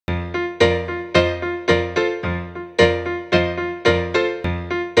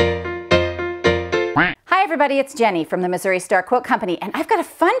everybody, it's Jenny from the Missouri Star Quilt Company, and I've got a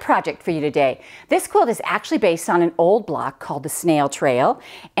fun project for you today. This quilt is actually based on an old block called the Snail Trail,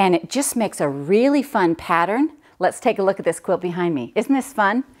 and it just makes a really fun pattern. Let's take a look at this quilt behind me. Isn't this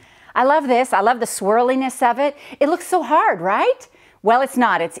fun? I love this. I love the swirliness of it. It looks so hard, right? Well, it's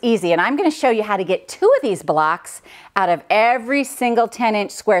not. It's easy, and I'm going to show you how to get 2 of these blocks out of every single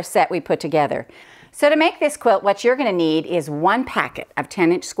 10-inch square set we put together. So to make this quilt, what you're going to need is 1 packet of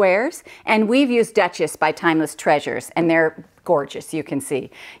 10-inch squares, and we've used Duchess by Timeless Treasures, and they're gorgeous, you can see.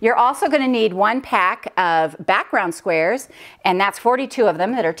 You're also going to need 1 pack of background squares, and that's 42 of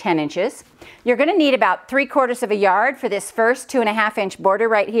them that are 10 inches. You're going to need about 3/4 of a yard for this first 2.5-inch border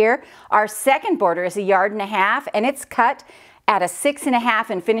right here. Our second border is 1.5 yards, and it's cut at a 6.5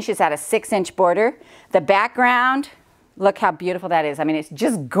 and finishes at a 6-inch border. The background, look how beautiful that is. I mean, it's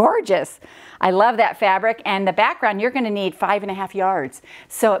just gorgeous. I love that fabric. And the background, you're going to need 5.5 yards.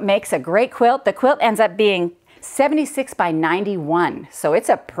 So it makes a great quilt. The quilt ends up being 76 by 91. So it's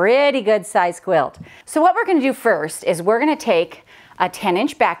a pretty good size quilt. So what we're going to do first is we're going to take a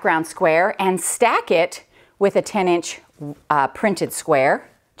 10-inch background square and stack it with a 10-inch printed square.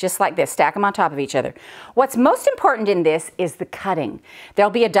 Just like this, stack them on top of each other. What's most important in this is the cutting.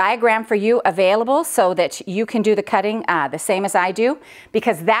 There'll be a diagram for you available so that you can do the cutting the same as I do,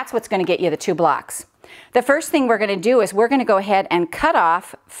 because that's what's going to get you the 2 blocks. The first thing we're going to do is we're going to go ahead and cut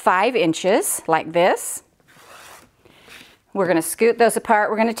off 5 inches like this. We're going to scoot those apart.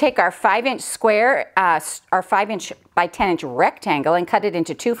 We're going to take our 5-inch square, our 5-inch by 10-inch rectangle, and cut it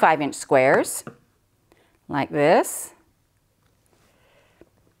into 2 5-inch squares like this.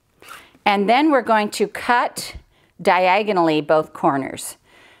 And then we're going to cut diagonally both corners.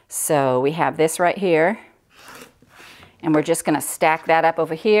 So we have this right here, and we're just going to stack that up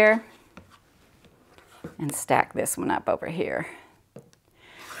over here and stack this one up over here.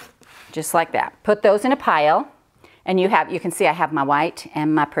 Just like that. Put those in a pile, and you can see I have my white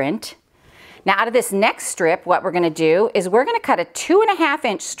and my print. Now out of this next strip, what we're going to do is we're going to cut a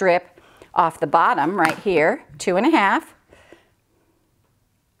 2.5-inch strip off the bottom right here, 2.5.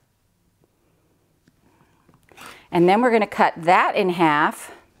 And then we're going to cut that in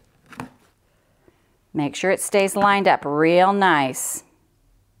half. Make sure it stays lined up real nice.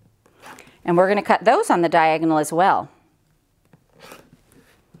 And we're going to cut those on the diagonal as well.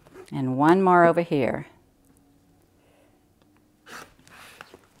 And one more over here.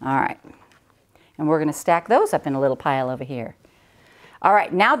 All right. And we're going to stack those up in a little pile over here. All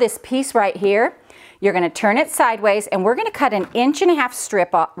right, now this piece right here, you're going to turn it sideways, and we're going to cut an 1.5 inch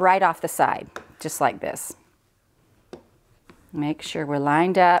strip right off the side, just like this. Make sure we're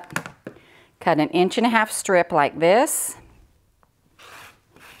lined up. Cut an 1.5 inch strip like this.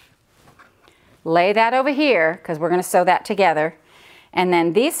 Lay that over here because we're going to sew that together. And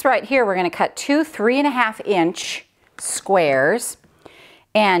then these right here, we're going to cut 2 3.5-inch squares.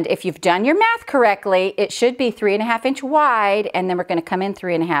 And if you've done your math correctly, it should be 3.5-inch wide, and then we're going to come in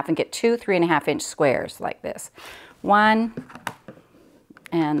 3.5 and get 2 3.5-inch squares like this. 1,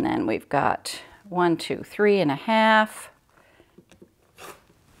 and then we've got 1, 2, 3.5.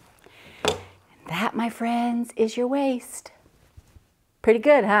 That, my friends, is your waist. Pretty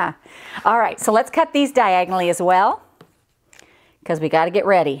good, huh? All right, so let's cut these diagonally as well, because we got to get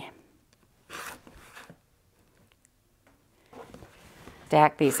ready.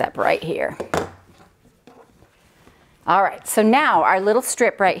 Stack these up right here. All right, so now our little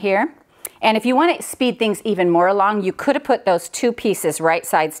strip right here. And if you want to speed things even more along, you could have put those 2 pieces right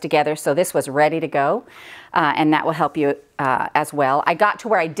sides together so this was ready to go. And that will help you as well. I got to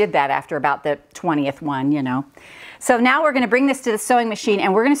where I did that after about the 20th one, you know. So now we're going to bring this to the sewing machine,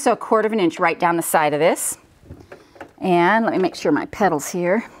 and we're going to sew 1/4 inch right down the side of this. And let me make sure my pedal's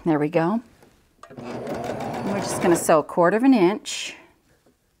here. There we go. And we're just going to sew 1/4 inch.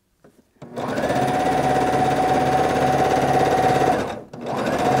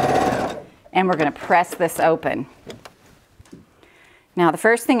 And we're going to press this open. Now the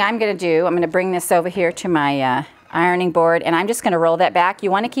first thing I'm going to do, I'm going to bring this over here to my ironing board, and I'm just going to roll that back.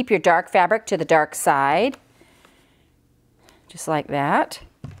 You want to keep your dark fabric to the dark side, just like that.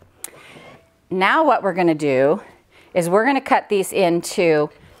 Now what we're going to do is we're going to cut these into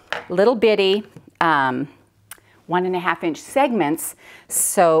little bitty 1.5-inch segments,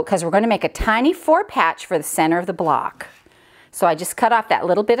 so because we're going to make a tiny 4 patch for the center of the block. So I just cut off that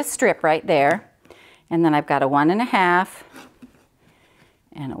little bit of strip right there, and then I've got a 1.5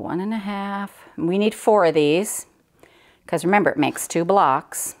 and a 1.5. We need 4 of these because remember, it makes 2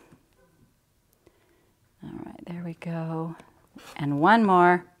 blocks. All right, there we go. And one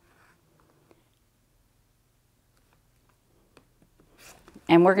more.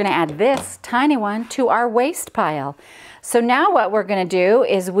 And we're going to add this tiny one to our waste pile. So now what we're going to do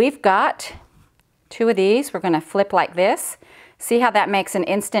is we've got 2 of these. We're going to flip like this. See how that makes an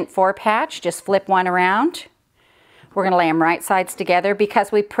instant 4 patch? Just flip one around. We're going to lay them right sides together.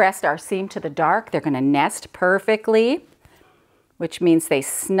 Because we pressed our seam to the dark, they're going to nest perfectly, which means they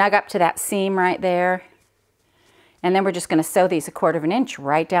snug up to that seam right there. And then we're just going to sew these 1/4 inch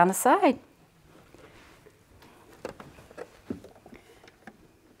right down the side.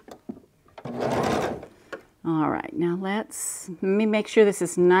 All right, now let me make sure this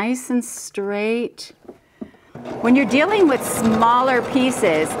is nice and straight. When you're dealing with smaller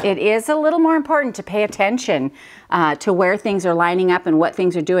pieces, it is a little more important to pay attention to where things are lining up and what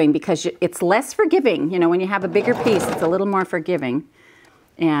things are doing, because it's less forgiving. You know, when you have a bigger piece, it's a little more forgiving.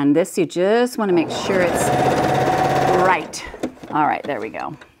 And this, you just want to make sure it's right. All right, there we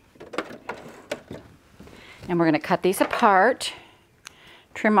go. And we're going to cut these apart,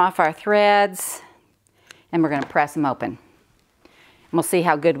 trim off our threads, and we're going to press them open. And we'll see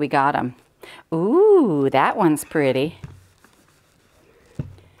how good we got them. Ooh, that one's pretty.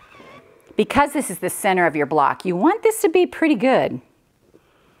 Because this is the center of your block, you want this to be pretty good.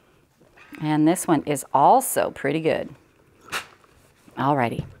 And this one is also pretty good.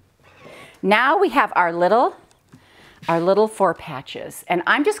 Alrighty. Now we have our little 4 patches. And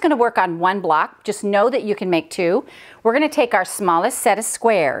I'm just going to work on 1 block. Just know that you can make 2. We're going to take our smallest set of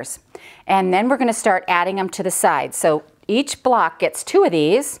squares, and then we're going to start adding them to the side. So each block gets 2 of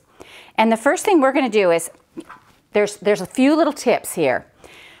these. And the first thing we're going to do is, there's a few little tips here.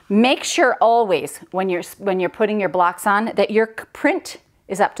 Make sure always when you're putting your blocks on that your print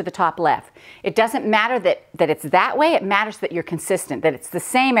is up to the top left. It doesn't matter that it's that way. It matters that you're consistent, that it's the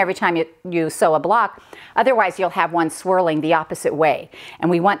same every time you sew a block. Otherwise, you'll have one swirling the opposite way,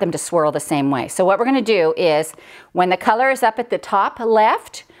 and we want them to swirl the same way. So what we're going to do is, when the color is up at the top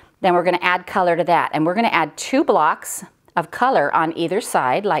left, then we're going to add color to that, and we're going to add 2 blocks of color on either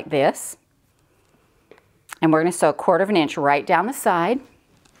side like this. And we're going to sew 1/4 inch right down the side.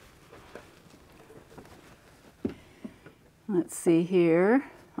 Let's see here.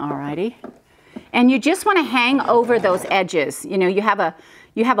 Alrighty. And you just want to hang over those edges. You know, you have a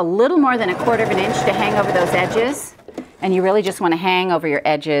little more than 1/4 inch to hang over those edges, and you really just want to hang over your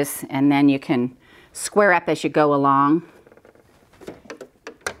edges, and then you can square up as you go along.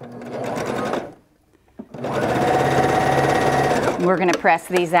 We're going to press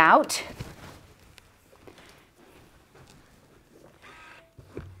these out.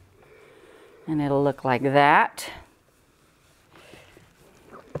 And it'll look like that.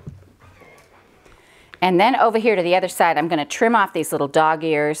 And then over here to the other side, I'm going to trim off these little dog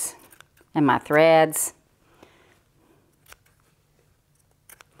ears and my threads.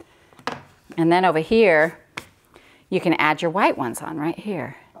 And then over here, you can add your white ones on right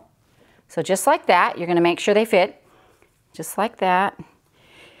here. So just like that, you're going to make sure they fit. Just like that.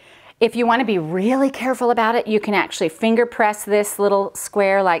 If you want to be really careful about it, you can actually finger press this little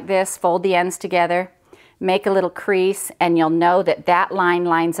square like this, fold the ends together, make a little crease, and you'll know that that line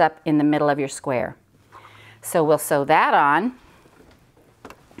lines up in the middle of your square. So we'll sew that on.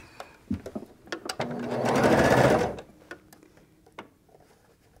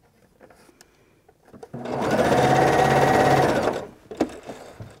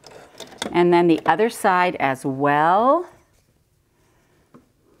 And then the other side as well.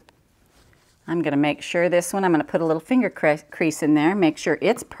 I'm going to make sure this one, I'm going to put a little finger crease in there, make sure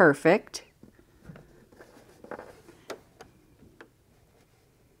it's perfect.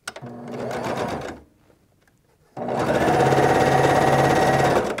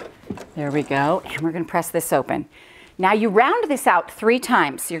 There we go, and we're going to press this open. Now you round this out 3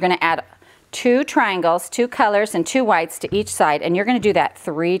 times. You're going to add 2 triangles, 2 colors, and 2 whites to each side, and you're going to do that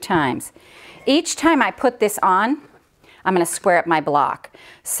 3 times. Each time I put this on, I'm going to square up my block.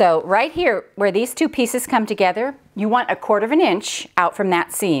 So right here, where these 2 pieces come together, you want 1/4 inch out from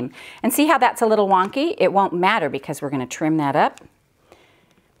that seam. And see how that's a little wonky? It won't matter because we're going to trim that up.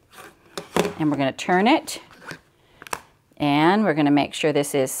 And we're going to turn it. And we're going to make sure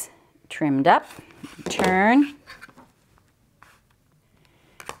this is trimmed up. Turn.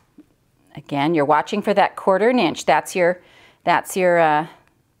 Again, you're watching for that 1/4 inch. That's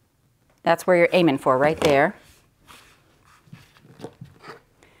where you're aiming for right there.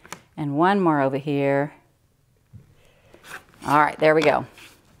 And one more over here. All right, there we go.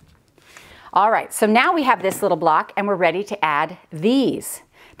 All right, so now we have this little block and we're ready to add these,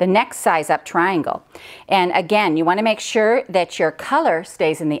 the next size up triangle. And again, you want to make sure that your color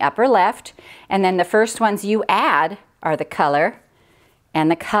stays in the upper left, and then the first ones you add are the color,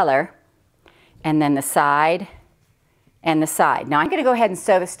 and then the side, and the side. Now I'm going to go ahead and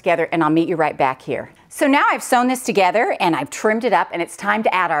sew this together and I'll meet you right back here. So now I've sewn this together and I've trimmed it up and it's time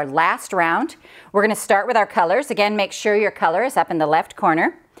to add our last round. We're going to start with our colors. Again, make sure your color is up in the left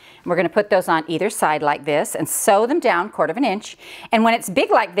corner. We're going to put those on either side like this and sew them down 1/4 inch. And when it's big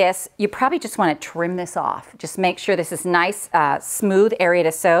like this, you probably just want to trim this off. Just make sure this is nice, smooth area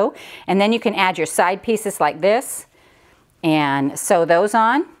to sew. And then you can add your side pieces like this and sew those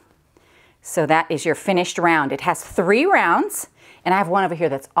on. So that is your finished round. It has 3 rounds and I have one over here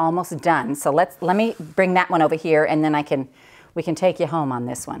that's almost done. So let me bring that one over here and then we can take you home on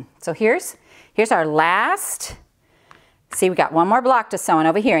this one. So here's our last. See, we got one more block to sew in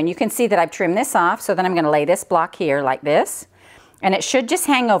over here, and you can see that I've trimmed this off, so then I'm going to lay this block here like this, and it should just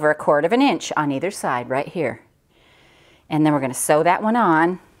hang over 1/4 inch on either side right here. And then we're going to sew that one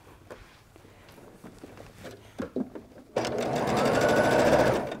on.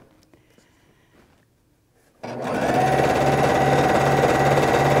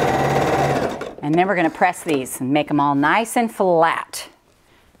 And then we're going to press these and make them all nice and flat.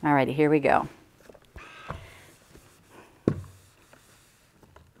 Alrighty, here we go.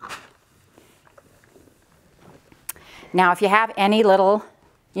 Now, if you have any little,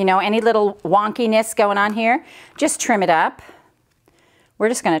 any little wonkiness going on here, just trim it up. We're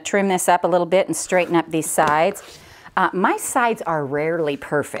just going to trim this up a little bit and straighten up these sides. My sides are rarely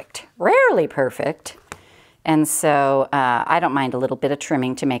perfect, and so I don't mind a little bit of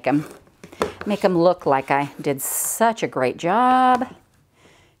trimming to make them look like I did such a great job.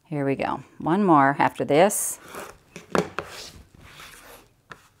 Here we go. One more after this.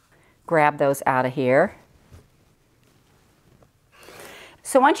 Grab those out of here.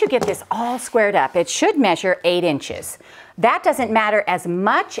 So once you get this all squared up, it should measure 8 inches. That doesn't matter as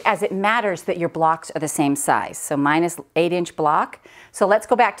much as it matters that your blocks are the same size. So mine is 8-inch block. So let's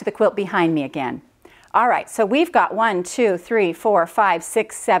go back to the quilt behind me again. All right, so we've got 1, 2, 3, 4, 5,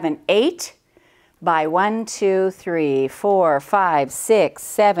 6, 7, 8 by 1, 2, 3, 4, 5, 6,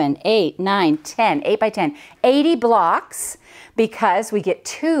 7, 8, 9, 10, 8 by 10, 80 blocks because we get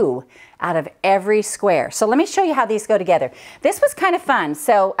 2 out of every square. So let me show you how these go together. This was kind of fun.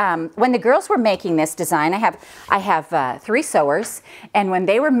 So when the girls were making this design, I have 3 sewers, and when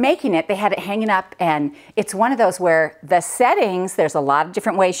they were making it, they had it hanging up, and it's one of those where the settings, there's a lot of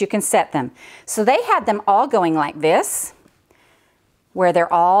different ways you can set them. So they had them all going like this, where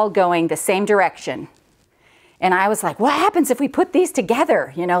they're all going the same direction. And I was like, what happens if we put these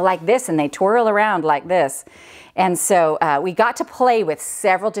together, like this, and they twirl around like this? And so we got to play with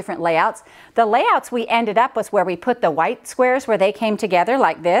several different layouts. The layouts we ended up was where we put the white squares where they came together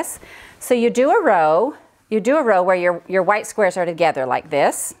like this. So you do a row where your white squares are together like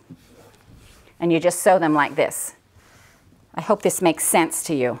this, and you just sew them like this. I hope this makes sense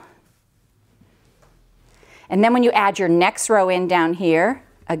to you. And then when you add your next row in down here,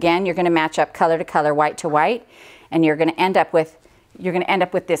 again, you're going to match up color to color, white to white, and you're going to end up with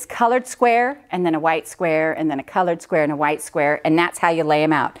this colored square, and then a white square, and then a colored square, and a white square, and that's how you lay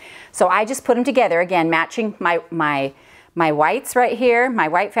them out. So I just put them together, again, matching my whites right here, my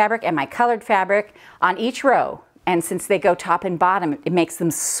white fabric, and my colored fabric on each row. And since they go top and bottom, it makes them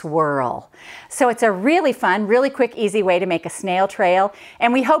swirl. So it's a really fun, really quick, easy way to make a snail trail.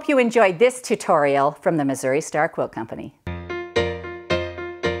 And we hope you enjoyed this tutorial from the Missouri Star Quilt Company.